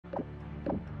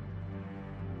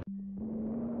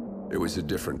It was a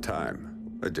different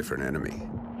time, a different enemy.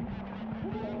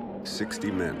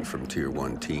 60 men from Tier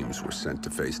 1 teams were sent to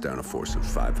face down a force of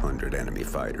 500 enemy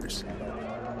fighters.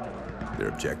 Their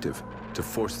objective? To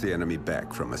force the enemy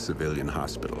back from a civilian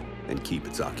hospital and keep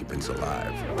its occupants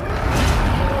alive.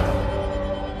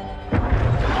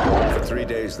 For 3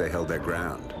 days, they held their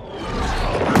ground.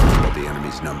 But the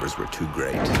enemy's numbers were too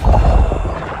great.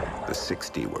 The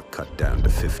 60 were cut down to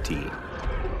 15.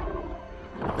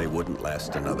 They wouldn't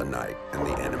last another night, and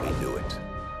the enemy knew it.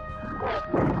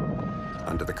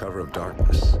 Under the cover of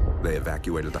darkness, they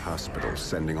evacuated the hospital,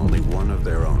 sending only one of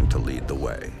their own to lead the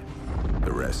way.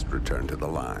 The rest returned to the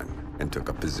line and took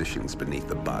up positions beneath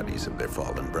the bodies of their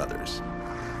fallen brothers.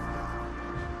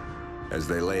 As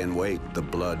they lay in wait, the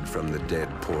blood from the dead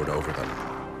poured over them.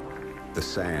 The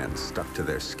sand stuck to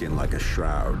their skin like a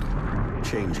shroud,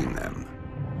 changing them,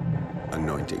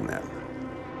 anointing them.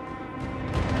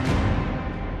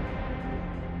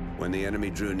 When the enemy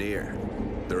drew near,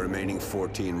 the remaining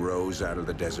 14 rose out of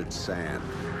the desert sand.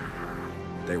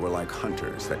 They were like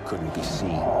hunters that couldn't be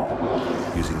seen,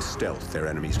 using stealth their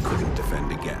enemies couldn't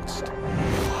defend against.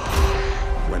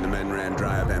 When the men ran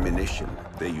dry of ammunition,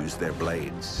 they used their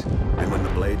blades. And when the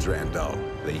blades ran dull,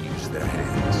 they used their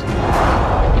hands.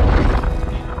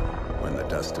 When the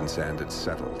dust and sand had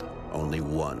settled, only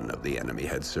one of the enemy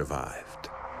had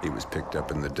survived. He was picked up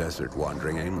in the desert,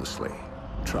 wandering aimlessly,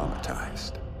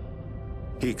 traumatized.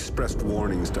 He expressed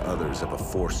warnings to others of a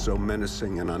force so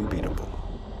menacing and unbeatable,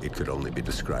 it could only be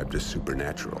described as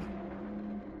supernatural.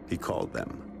 He called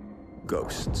them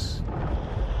ghosts.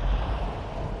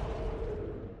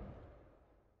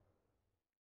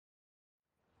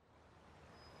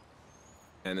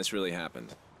 And this really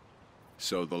happened.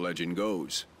 So the legend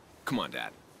goes. Come on,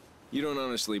 Dad. You don't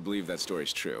honestly believe that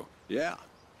story's true? Yeah,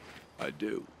 I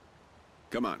do.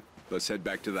 Come on, let's head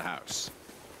back to the house.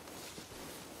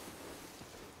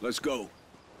 Let's go.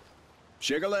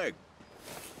 Shake a leg.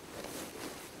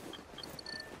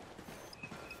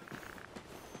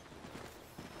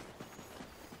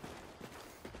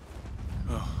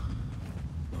 Oh,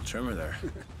 little tremor there.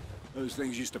 Those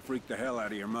things used to freak the hell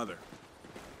out of your mother.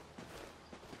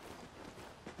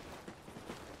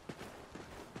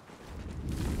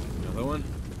 Another one?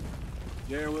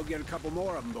 Yeah, we'll get a couple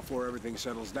more of them before everything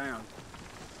settles down.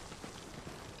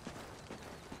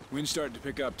 Wind's starting to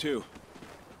pick up, too.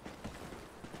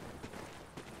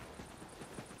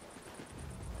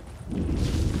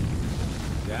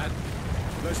 Dad?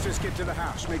 Let's just get to the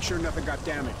house, make sure nothing got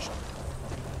damaged.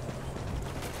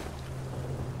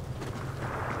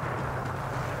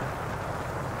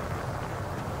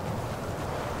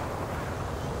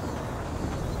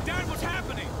 Dad, what's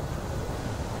happening?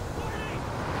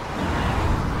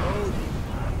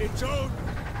 Odin! It's Odin!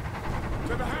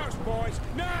 To the house, boys,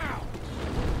 now!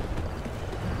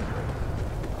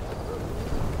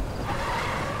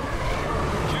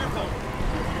 Careful!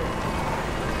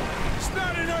 It's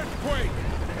not an earthquake!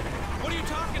 What are you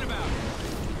talking about?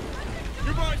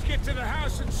 You boys get to the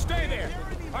house and stay there.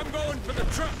 I'm going for the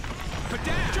truck. But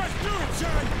Dad! Just do it,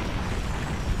 son!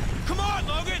 Come on,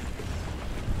 Logan!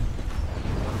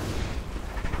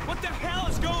 What the hell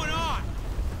is going on?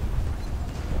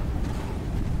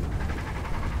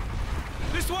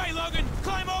 This way, Logan!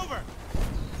 Climb over!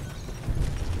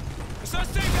 It's not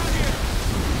safe out here!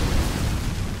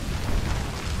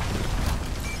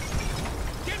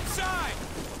 Get inside!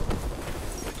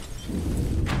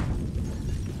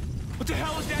 What the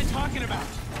hell is Dad talking about?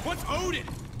 What's Odin?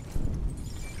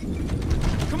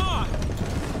 Come on!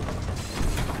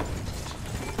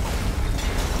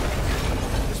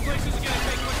 This place isn't gonna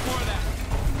take much more of that.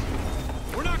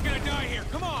 We're not gonna die here,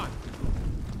 come on!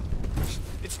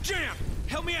 It's jammed!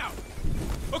 Help me out!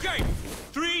 Okay,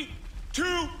 3, 2,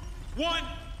 1,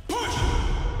 push!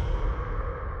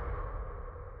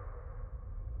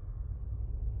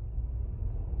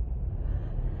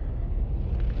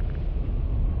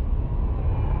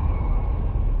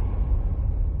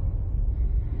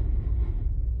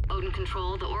 Odin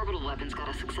Control, the orbital weapon's got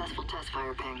a successful test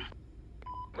fire ping.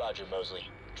 Roger, Mosley.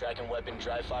 Tracking weapon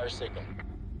dry fire signal.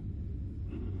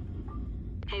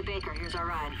 Hey Baker, here's our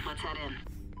ride. Let's head in.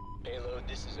 Payload,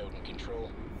 this is Odin Control.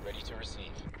 Ready to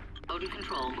receive. Odin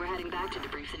Control, we're heading back to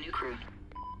debrief the new crew.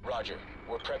 Roger.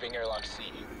 We're prepping airlock C.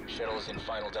 Shuttle is in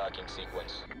final docking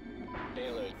sequence.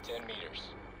 Payload, 10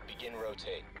 meters. Begin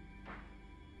rotate.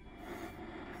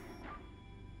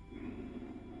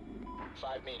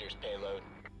 5 meters, payload.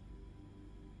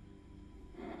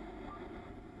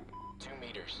 2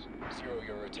 meters. 0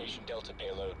 your rotation delta,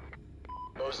 payload.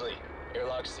 Mosley,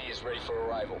 airlock C is ready for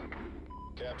arrival.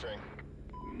 Capturing.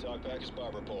 Talkback is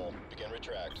Barber Pole. Begin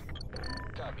retract.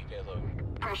 Copy, payload.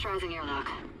 Pressurizing airlock.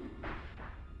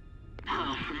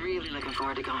 Oh, I'm really looking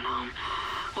forward to going home.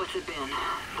 What's it been?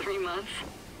 3 months?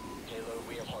 Payload,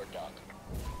 we have hard dock.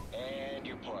 And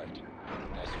you're parked.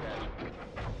 Nice strategy.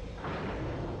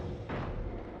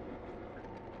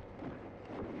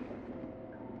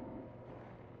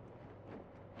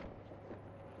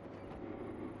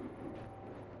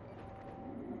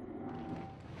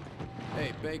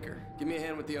 Hey, Baker, give me a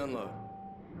hand with the unload.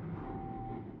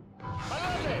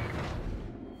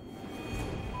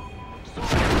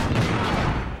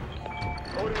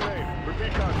 Odin Lane,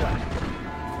 repeat contact.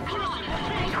 Come on!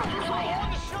 Baker, this way!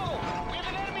 On the shuttle! We have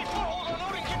an enemy foothold on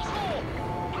Odin Control!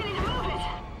 We need to move it!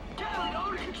 Damn it,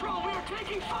 Odin Control, we are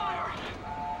taking fire!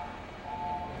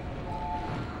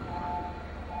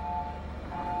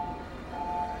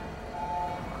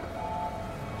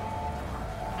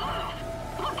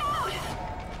 Look out!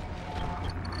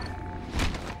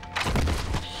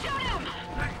 Shoot him!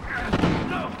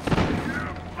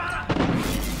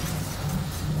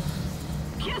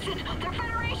 Houston, they're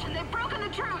Federation. They've broken the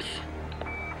truce.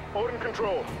 Odin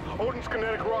Control, Odin's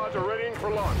kinetic rods are readying for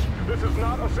launch. This is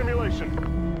not a simulation.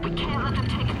 We can't let them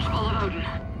take control of Odin.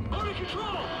 Odin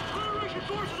Control! Federation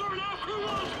forces are now crew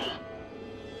launchable!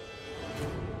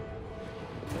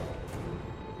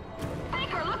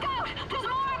 Baker, look out! There's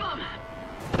more of them!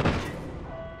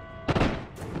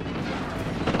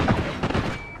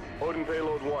 Odin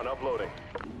Payload 1 uploading.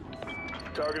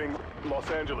 Targeting Los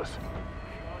Angeles.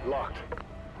 Locked.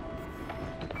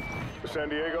 San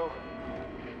Diego.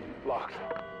 Locked.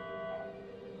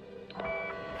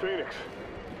 Phoenix.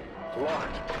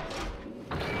 Locked.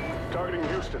 Targeting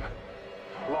Houston.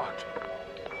 Locked.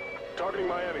 Targeting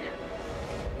Miami.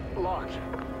 Locked.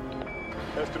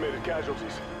 Estimated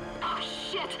casualties. Oh,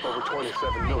 shit! Over Oh,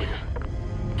 27 million.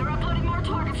 They're uploading more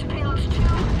targets to payloads 2,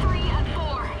 3, and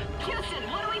 4. Houston,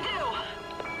 what do we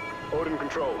do? Odin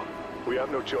Control, we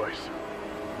have no choice.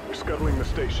 We're scuttling the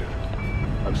station.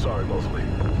 I'm sorry, Mosley.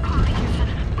 Copy, Houston.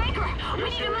 Baker, we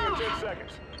need to Initiating in move! 10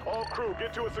 seconds. All crew,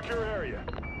 get to a secure area.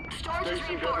 Storage is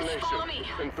Station reinforced. Follow me.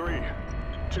 detonation. In 3,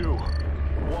 2,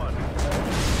 1.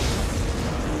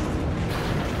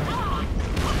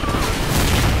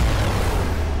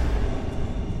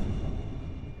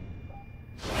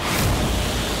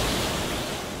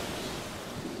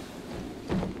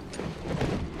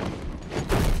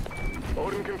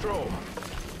 Odin Control.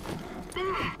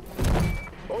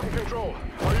 Odin Control,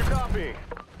 are you copying?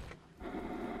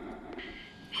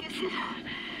 Houston,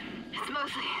 it's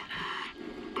Mosley.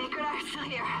 Baker and I are still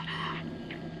here.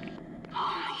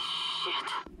 Holy shit.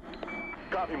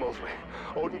 Copy, Mosley.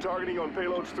 Odin targeting on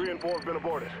payloads 3 and 4 have been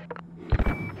aborted.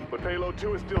 But payload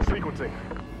 2 is still sequencing.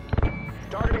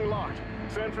 Targeting locked.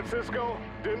 San Francisco,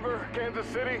 Denver, Kansas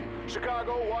City,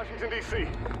 Chicago, Washington, D.C.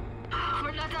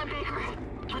 We're not done, Baker.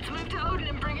 Let's move to Odin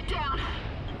and bring it down.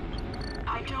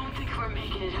 I don't think we're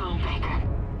making it home, Baker.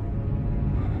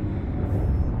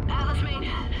 Atlas Main,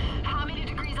 how many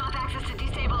degrees off axis to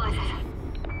destabilize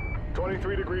it?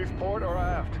 23 degrees port or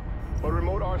aft. But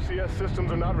remote RCS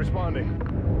systems are not responding.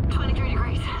 23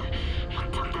 degrees.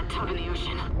 Dump that tub in the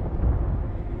ocean.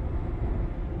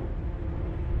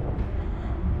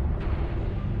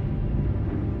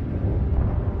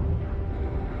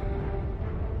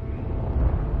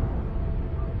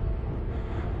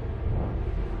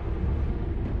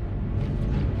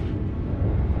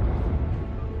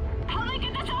 How do I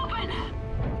get this open?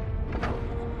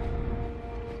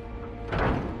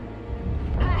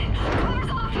 Hey, cover's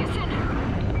off, Houston.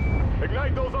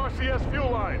 Ignite those RCS fuel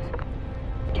lines.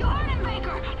 You heard him,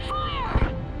 Baker!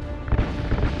 Fire!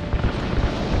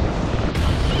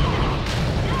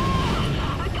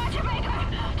 I got you, Baker!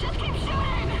 Just keep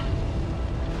shooting!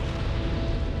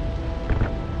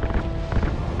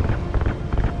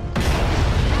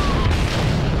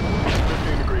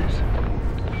 Degrees.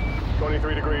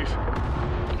 23 degrees.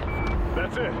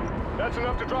 That's it. That's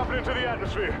enough to drop it into the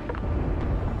atmosphere.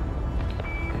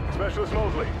 Specialist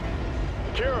Mosley.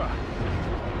 Kira.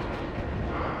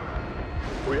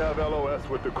 We have LOS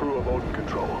with the crew of Odin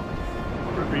Control.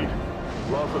 Repeat,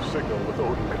 loss of signal with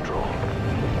Odin Control.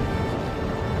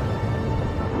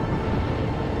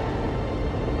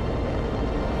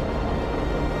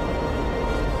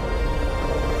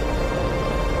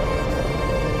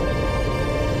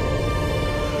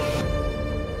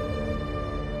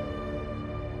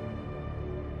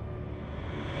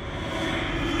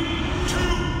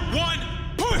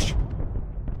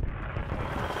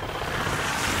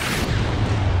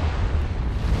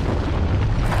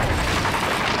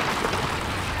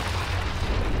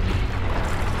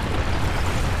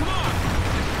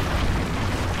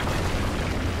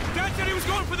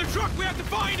 other truck! We have to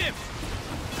find him!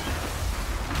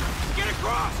 Get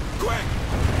across! Quick!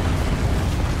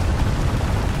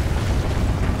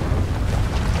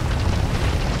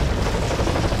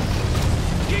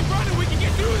 Keep running! We can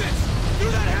get through this!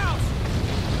 Through that house!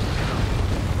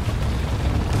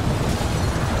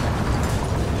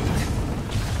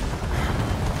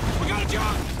 We gotta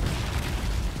jump!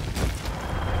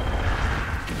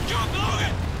 Jump,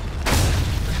 Logan!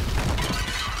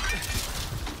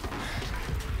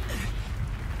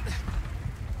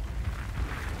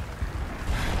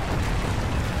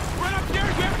 Run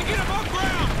upstairs! We have to get above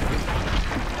ground!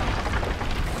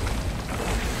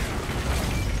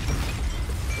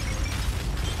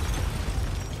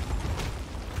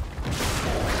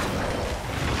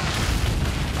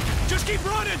 Just keep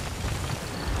running!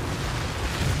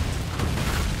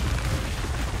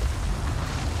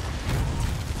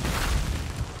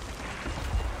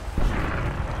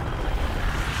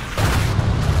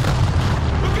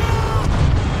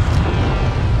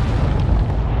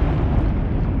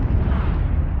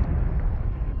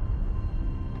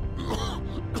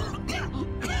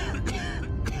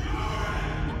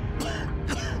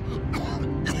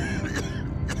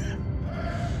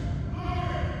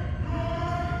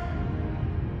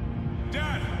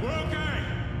 Dad, we're okay!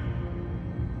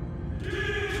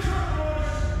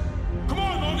 Come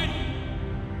on, Logan!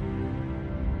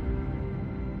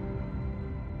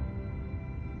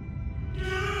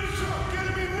 Get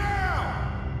him in now!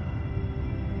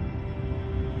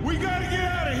 We gotta get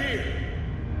out of here!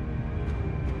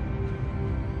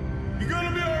 You're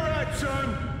gonna be alright,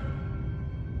 son!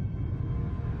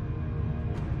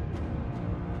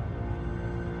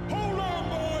 Hold on,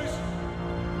 boys!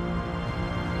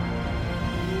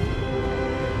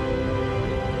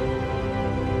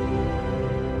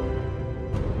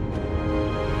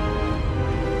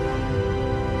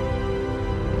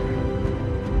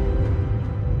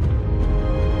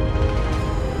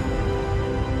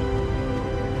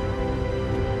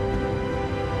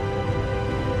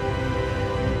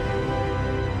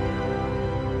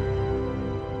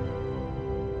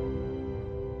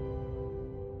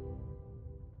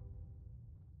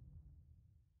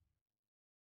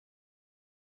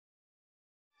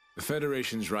 The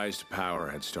Federation's rise to power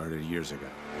had started years ago.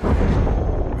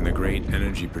 When the great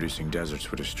energy-producing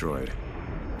deserts were destroyed,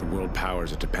 the world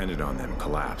powers that depended on them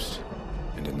collapsed,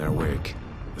 and in their wake,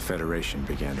 the Federation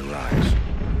began to rise.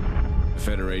 The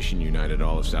Federation united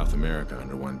all of South America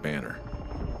under one banner,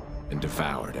 and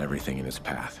devoured everything in its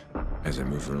path as it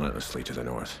moved relentlessly to the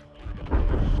north.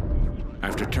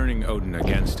 After turning Odin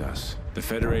against us, the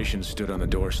Federation stood on the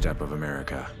doorstep of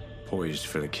America, poised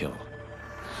for the kill.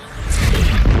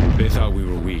 They thought we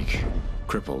were weak,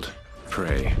 crippled,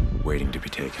 prey, waiting to be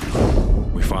taken.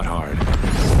 We fought hard,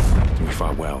 and we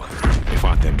fought well. We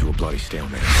fought them to a bloody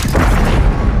stalemate.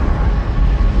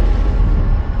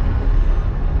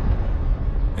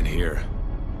 And here,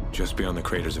 just beyond the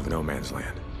craters of No Man's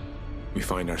Land, we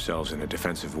find ourselves in a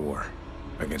defensive war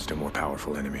against a more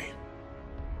powerful enemy.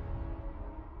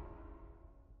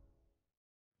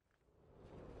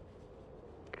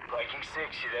 Viking 6,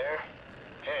 you there?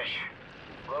 Hesh.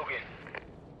 Logan.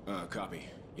 Copy.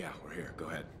 Yeah, we're here. Go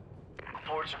ahead.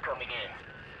 Reports are coming in.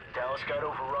 Dallas got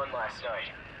overrun last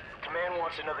night. Command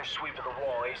wants another sweep of the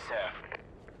wall ASAP.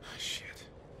 Shit.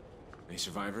 Any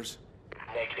survivors?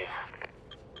 Negative.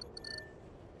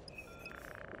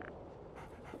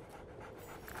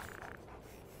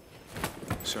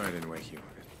 Sorry I didn't wake you.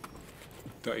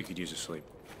 Thought you could use a sleep.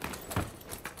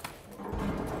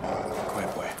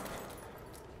 Quiet, boy.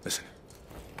 Listen.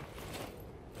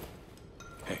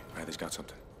 Hey, Riley's got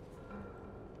something.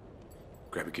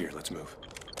 Grab your gear, let's move.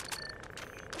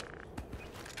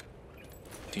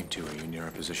 Team 2, are you near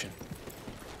our position?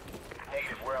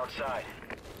 Negative, we're outside.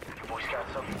 You boys got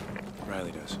something?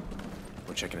 Riley does.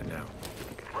 We're checking it now.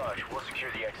 Raj, we'll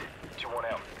secure the exit.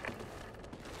 2-1 out.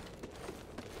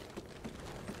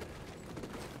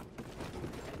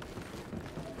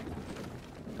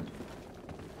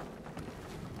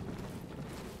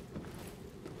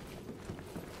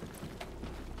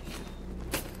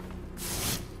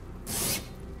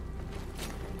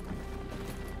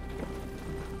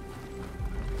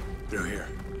 Through here.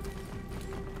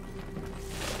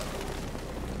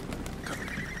 Cover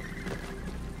me.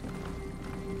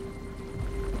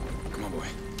 Come on, boy.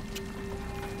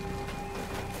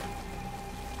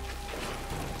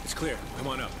 It's clear. Come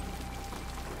on up.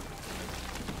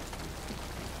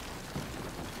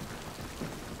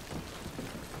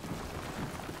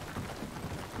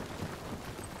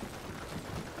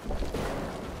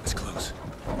 It's close.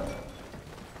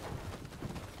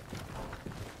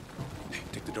 Hey,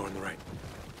 take the door on the right.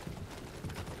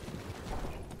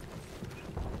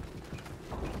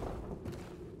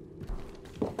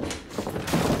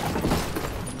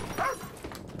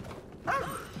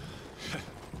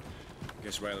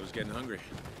 guess Riley was getting hungry.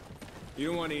 You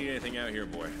don't want to eat anything out here,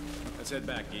 boy. Let's head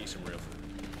back and eat some real food.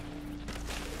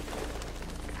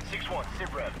 6-1,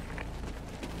 sit rep.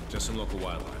 Just some local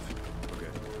wildlife. We're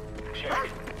good. Check.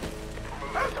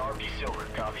 Moving out to RP Silver,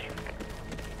 copy.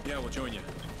 Yeah, we'll join you.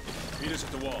 Meet us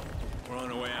at the wall. We're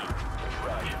on our way out.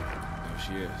 Raj. There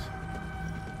she is.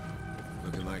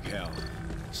 Looking like hell.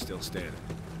 Still standing.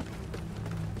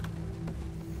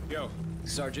 Yo.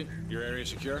 Sergeant. Your area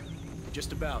secure?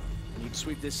 Just about. You can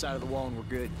sweep this side of the wall and we're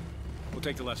good. We'll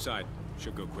take the left side.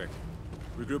 Should go quick.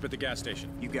 Regroup at the gas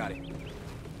station. You got it.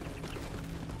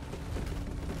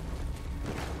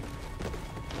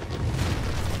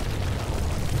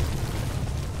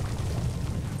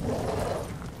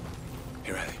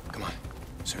 Here, Riley. Come on.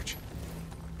 Search.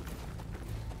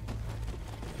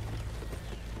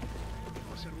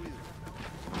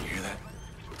 You hear that?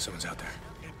 Someone's out there.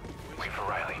 Wait for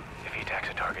Riley. If he attacks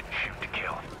a target, shoot to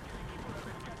kill.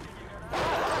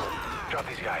 Drop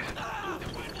these guys.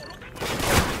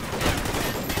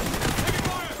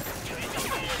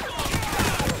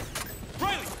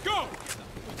 Riley, go!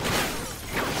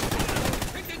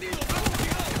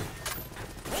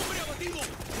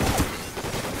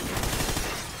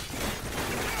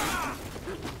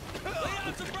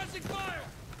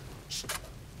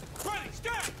 Riley, stay!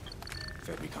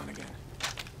 Fed recon again.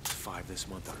 It's 5 this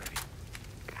month already.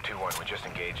 2-1, we just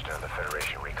engaged another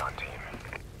Federation recon team.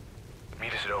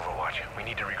 Meet us at Overwatch. We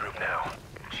need to regroup now.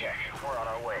 Check. We're on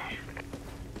our way.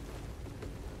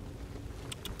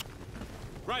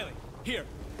 Riley, here.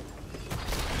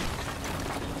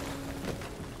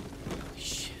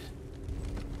 Shit.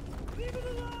 Leave it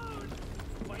alone!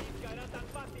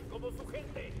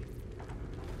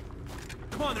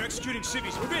 Come on, they're executing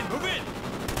civvies. Move in, move in!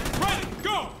 Riley,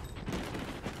 go!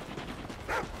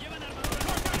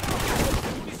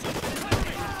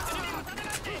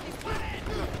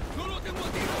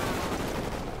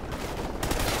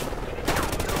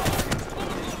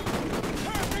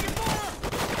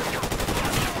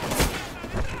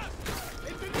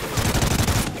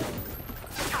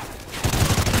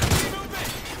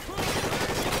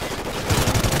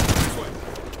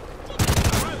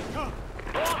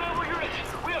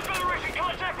 We have Federation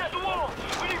contact at the wall!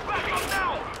 We need backup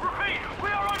now! Repeat, we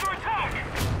are under attack!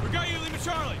 We got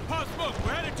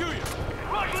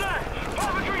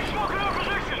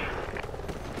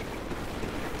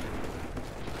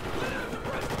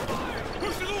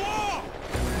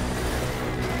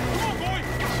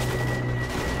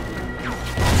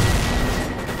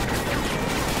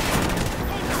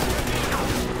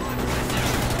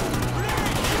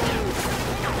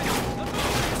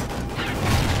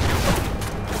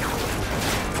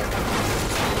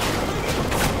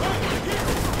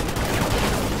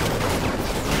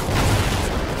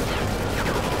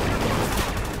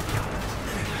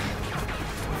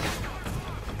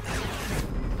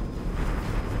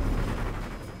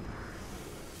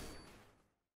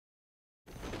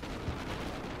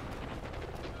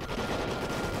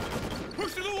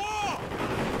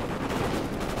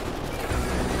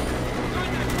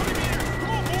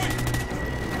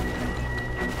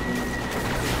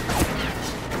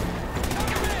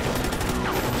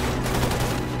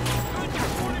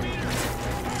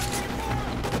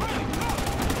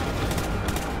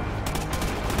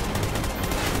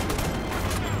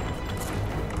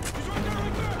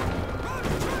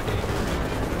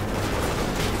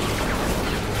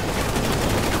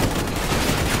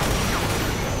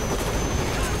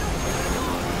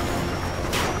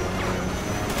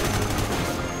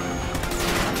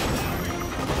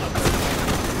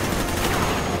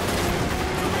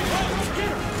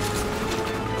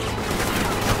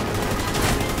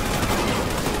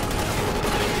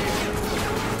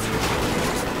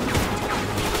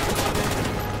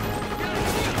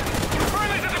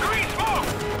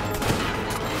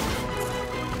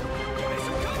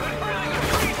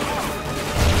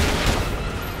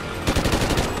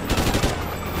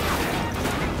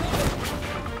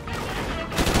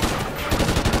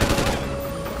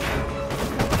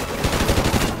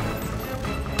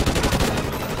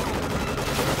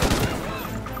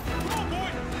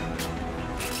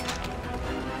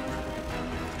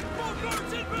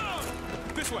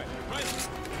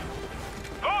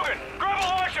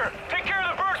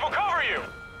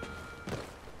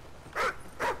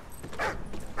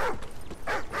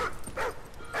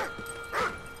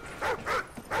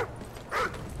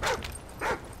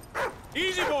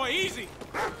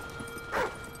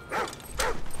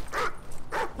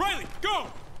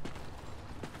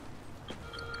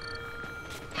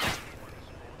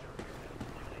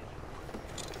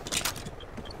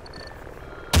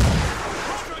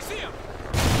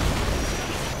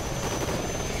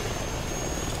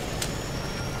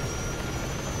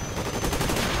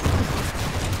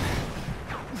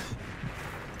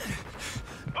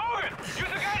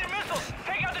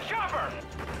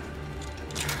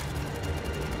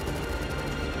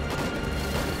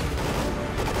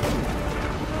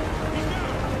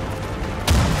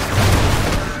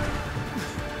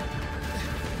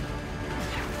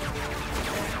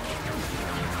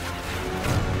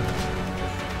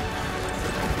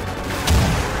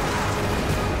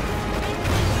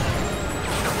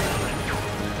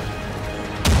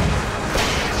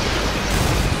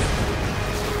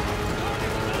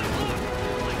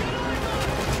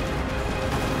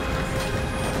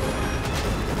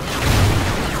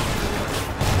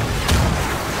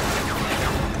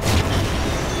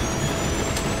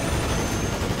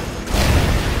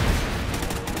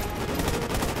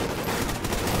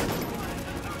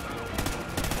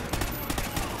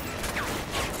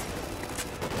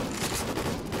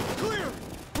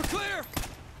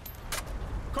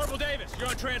Davis, you're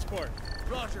on transport.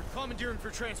 Roger, commandeering for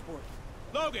transport.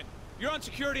 Logan, you're on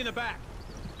security in the back.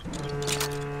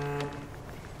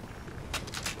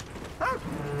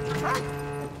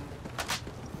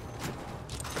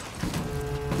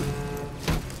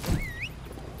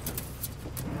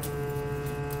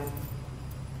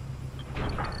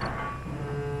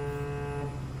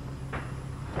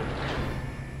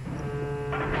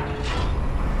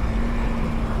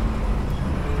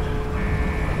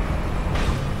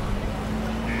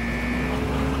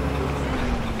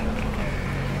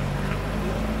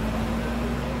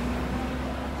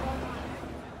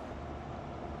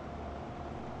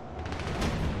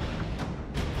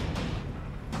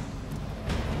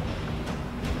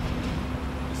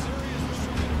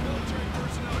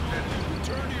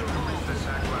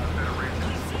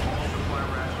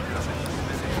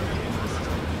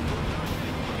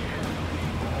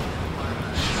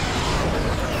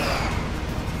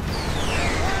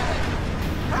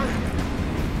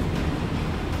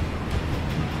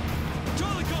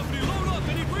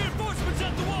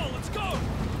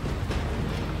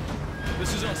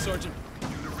 This is us, Sergeant.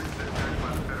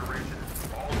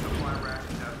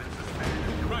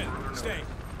 Right, stay.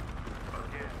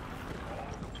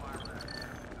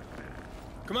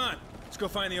 Come on, let's go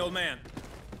find the old man.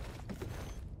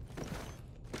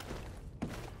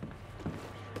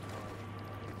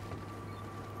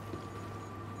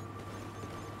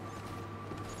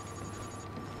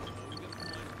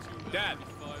 Dad.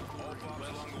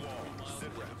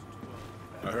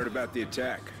 I heard about the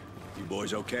attack. You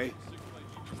boys okay?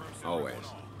 Always.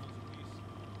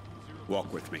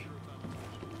 Walk with me.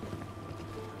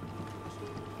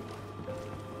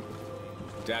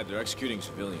 Dad, they're executing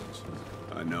civilians.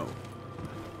 I know.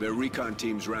 Their recon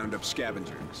teams round up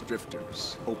scavengers,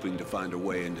 drifters, hoping to find a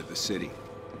way into the city.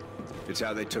 It's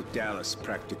how they took Dallas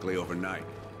practically overnight.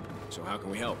 So how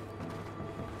can we help?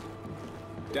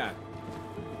 Dad.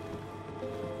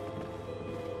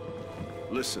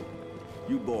 Listen,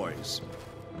 you boys.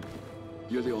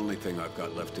 You're the only thing I've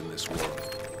got left in this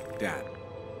world. Dad,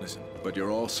 listen. But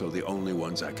you're also the only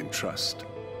ones I can trust.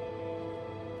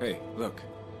 Hey, look.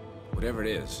 Whatever it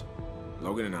is,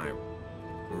 Logan and I,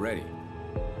 we're ready.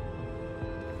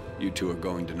 You two are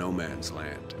going to no man's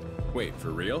land. Wait, for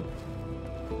real?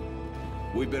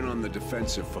 We've been on the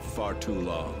defensive for far too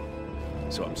long,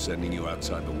 so I'm sending you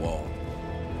outside the wall.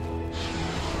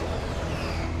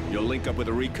 You'll link up with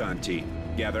a recon team,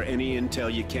 gather any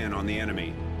intel you can on the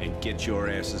enemy, and get your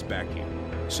asses back here.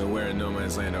 So where in no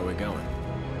man's land are we going?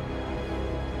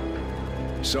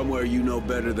 Somewhere you know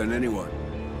better than anyone.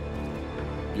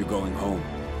 You're going home.